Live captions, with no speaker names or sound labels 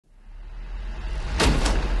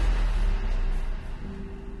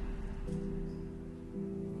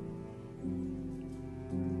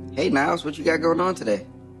Hey, Niles, what you got going on today?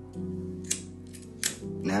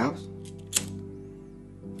 Niles?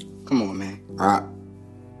 Come on, man.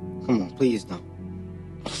 Come on, please don't.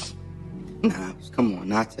 Niles, come on,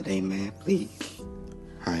 not today, man, please.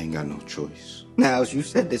 I ain't got no choice. Niles, you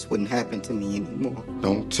said this wouldn't happen to me anymore.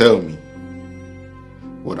 Don't tell me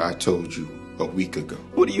what I told you a week ago.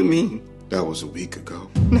 What do you mean? That was a week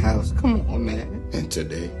ago. Niles, come on, man. And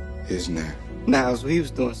today is now. Niles, we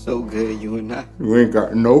was doing so good, you and I. You ain't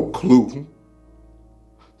got no clue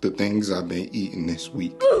the things I've been eating this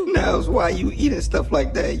week. Niles, why you eating stuff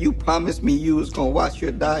like that? You promised me you was gonna watch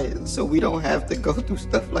your diet so we don't have to go through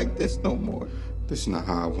stuff like this no more. This is not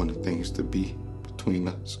how I wanted things to be between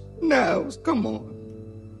us. Niles, come on.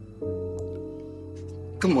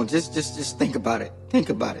 Come on, just think about it.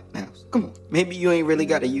 Think about it, Niles. Come on. Maybe you ain't really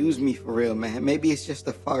gotta use me for real, man. Maybe it's just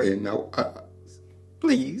a fart. And no,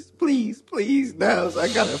 Please, Niles, I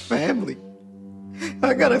got a family.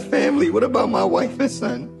 I got a family. What about my wife and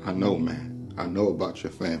son? I know, man. I know about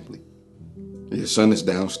your family. Your son is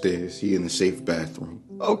downstairs. He in the safe bathroom.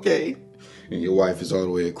 Okay. And your wife is all the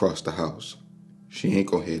way across the house. She ain't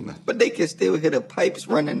gonna hear nothing. But they can still hear the pipes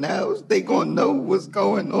running, Niles. They gonna know what's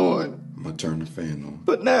going on. I'm gonna turn the fan on.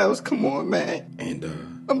 But Niles, come on, man. And,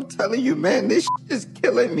 I'm telling you, man, this is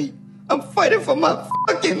killing me. I'm fighting for my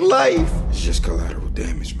fucking life. It's just collateral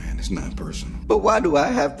damage, man. It's not personal. But why do I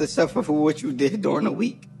have to suffer for what you did during the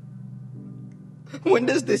week? When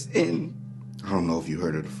does this end? I don't know if you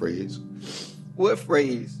heard of the phrase. What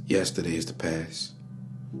phrase? Yesterday is the past.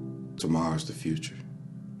 Tomorrow's the future.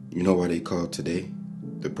 You know why they call today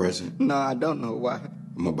the present? No, I don't know why.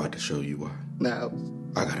 I'm about to show you why. Niles.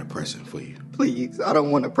 I got a present for you. Please, I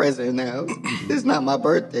don't want a present now. It's not my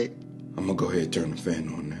birthday. I'm gonna go ahead and turn the fan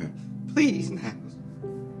on now. Please, Niles.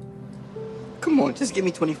 Come on, just give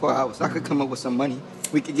me 24 hours. I could come up with some money.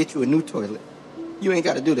 We could get you a new toilet. You ain't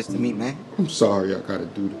got to do this to me, man. I'm sorry I gotta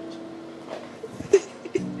do this.